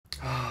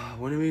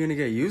When are we gonna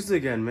get used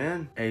again,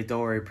 man? Hey,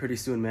 don't worry, pretty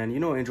soon, man. You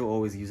know Angel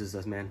always uses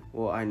us, man.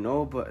 Well, I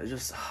know, but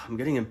just, I'm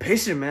getting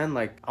impatient, man.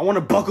 Like, I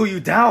wanna buckle you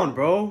down,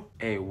 bro.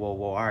 Hey, whoa,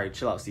 alright,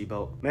 chill out,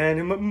 Seatbelt. Man,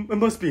 it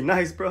must be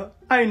nice, bro.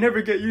 I ain't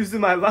never get used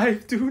in my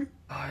life, dude.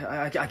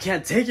 I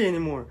can't take it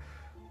anymore.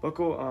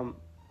 Buckle,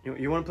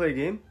 you wanna play a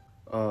game?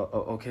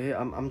 Okay,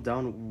 I'm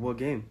down. What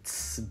game?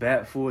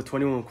 Bet, fool,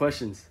 21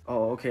 questions.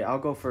 Oh, okay, I'll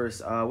go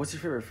first. What's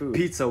your favorite food?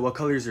 Pizza. What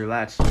color is your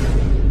latch?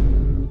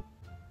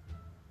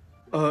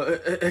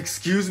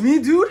 Excuse me,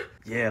 dude?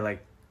 Yeah,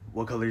 like,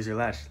 what color is your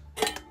latch?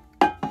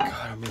 God,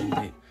 I'm really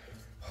late.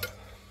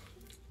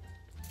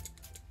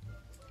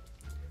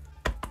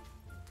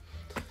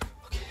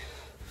 Okay.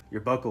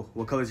 Your buckle.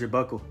 What color is your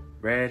buckle?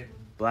 Red,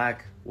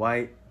 black,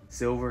 white,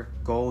 silver,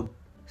 gold,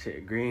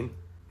 shit, green.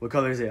 What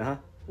color is it, huh?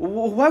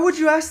 Why would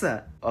you ask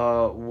that?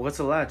 What's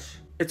a latch?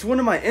 It's one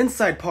of my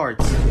inside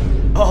parts.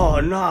 Oh,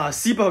 nah,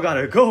 Seatbelt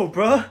gotta go,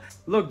 bruh.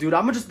 Look, dude,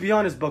 I'ma just be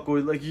honest,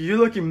 Buckle. Like, you're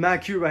looking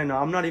mad cute right now.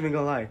 I'm not even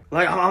gonna lie.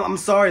 Like, I'm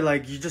sorry,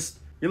 like,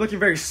 you're looking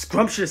very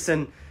scrumptious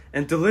and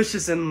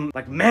delicious and,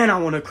 like, man, I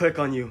wanna click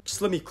on you.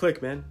 Just let me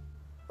click, man.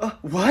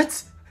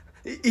 What?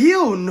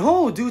 Ew,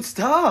 no, dude,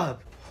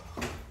 stop.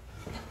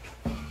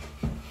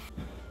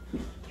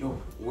 Yo,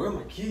 where are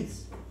my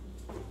keys?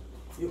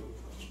 Yo.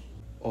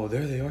 Oh,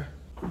 there they are.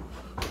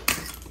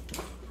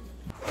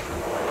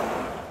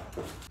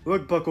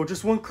 Look, Buckle,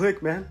 just one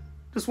click, man.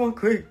 Just one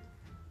click.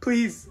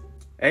 Please.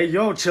 Hey,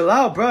 yo, chill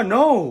out, bro.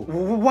 No.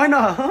 Why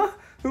not, huh?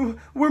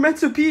 We're meant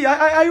to be.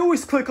 I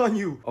always click on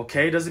you.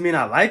 Okay, doesn't mean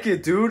I like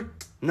it, dude.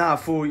 Nah,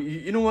 fool.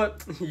 You know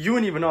what? You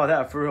ain't even know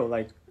that, for real.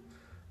 Like,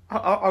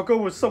 I'll go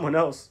with someone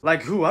else.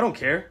 Like who? I don't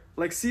care.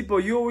 Like,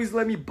 Sipo, you always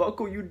let me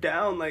buckle you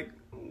down. Like,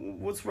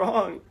 what's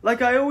wrong?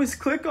 Like, I always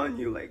click on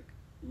you. Like,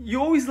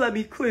 you always let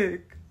me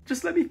click.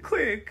 Just let me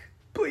click.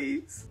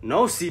 Please.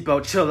 No,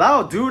 Seatbelt, chill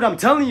out, dude. I'm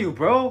telling you,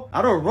 bro.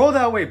 I don't roll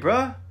that way,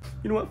 bruh.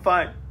 You know what?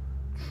 Fine.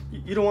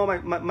 You don't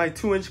want my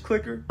 2-inch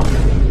clicker?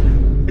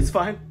 It's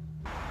fine.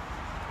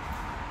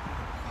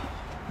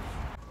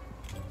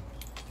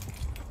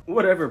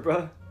 Whatever,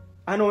 bruh.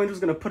 I know Angel's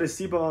gonna put a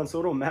seatbelt on, so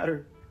it don't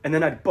matter. And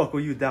then I'd buckle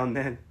you down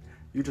then.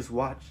 You just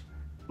watch.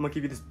 I'm gonna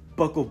give you this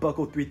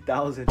buckle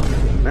 3000.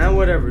 Man,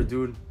 whatever,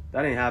 dude.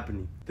 That ain't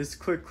happening. This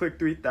click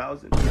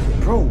 3000.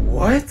 Bro,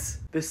 what?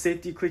 The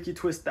safety clicky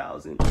twist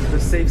 1000. The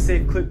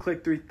safe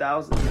click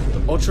 3000.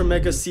 The ultra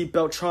mega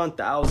seatbelt Tron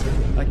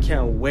 1000. I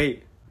can't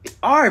wait.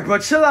 Alright, bro,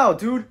 chill out,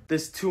 dude.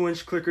 This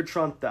 2-inch clicker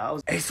Tron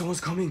 1000. Hey, someone's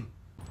coming.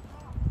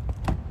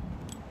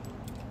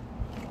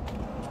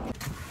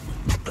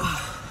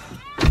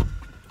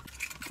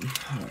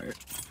 Alright.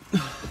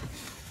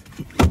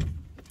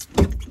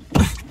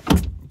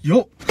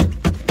 Yo.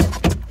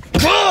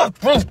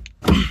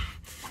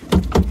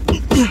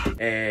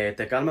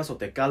 ¿Te calmas o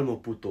te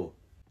calmo, puto?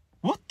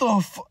 What the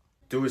fu-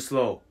 Do it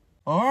slow.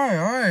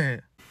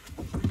 Alright.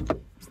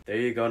 There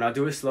you go. Now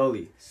do it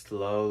slowly.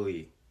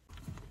 Slowly.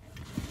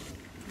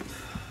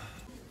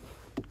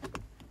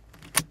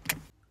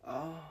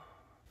 Oh.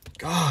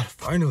 God,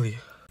 finally.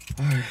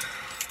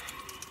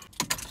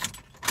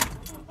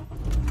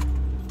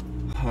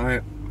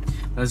 Alright.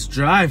 Let's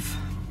drive.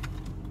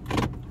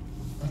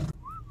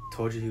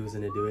 Told you he was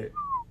gonna do it.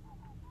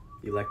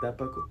 You like that,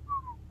 Buckle?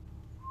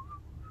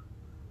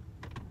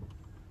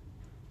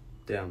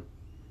 Damn.